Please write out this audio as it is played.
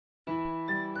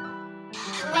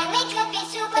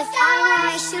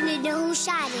superstars. Shoot it, who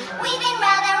shot it? We've been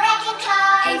rather wrecking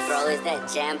cars. Hey bro, is that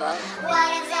Jambo? What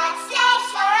is that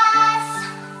stakes for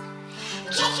us?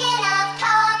 Kicking up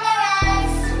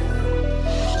corners.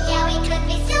 Yeah, we could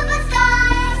be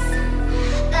superstars,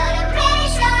 but I'm pretty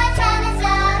sure our time is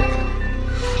up.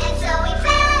 And so we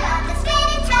fell off the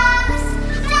spinning tops.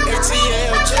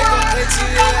 ATL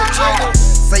Jacob.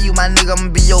 Say you my nigga,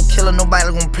 I'ma be your killer. Nobody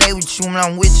gon' play with you when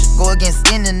I'm with you. Go against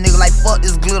any nigga like fuck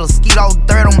this glitter. Skeet all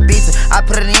dirt on bitches. I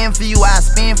put it in for you, I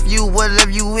spin for you.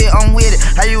 Whatever you with, I'm with it.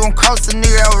 How you gon' cost a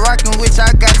nigga out rockin' with you?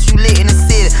 I got you lit in the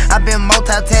city. I been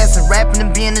multitasking, rapping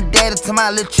and being the daddy to my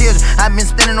little children. I been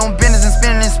spinning on business and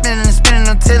spinning and spinning and spinning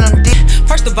until I'm dead.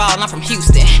 First of all, I'm from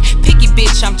Houston. Picky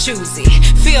bitch, I'm choosy.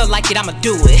 Feel like it, I'ma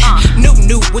do it.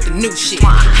 New with the new shit.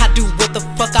 I do what the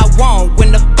fuck I want,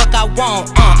 when the fuck I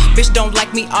want. Bitch don't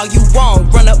like me, all you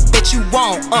want. Run up, bitch you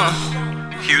won't.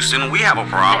 Houston, we have a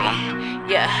problem.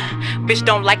 Yeah, bitch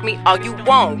don't like me, all you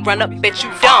want. Run up, bitch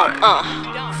you don't.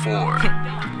 4,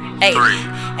 3,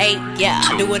 8, yeah.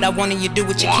 2, I do what I want and you do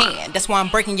what you 1. can. That's why I'm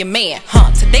breaking your man.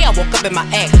 Today I woke up in my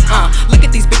act. Look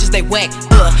at these bitches, they whack.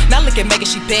 Now look at Megan,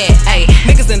 she bad. Ayy,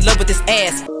 niggas in love with this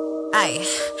ass. Ayy,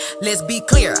 let's be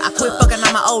clear. I quit fucking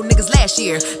on my old niggas last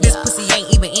year. This pussy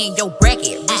ain't even in your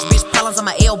bracket. Rich bitch problems on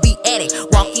my LB addict.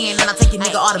 Walk in and I take your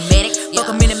nigga automatic. Fuck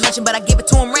him in a mansion, but I give it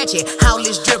to him ratchet. How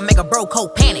this drip make a bro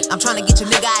cold panic. I'm trying to get your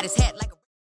nigga out his hat like a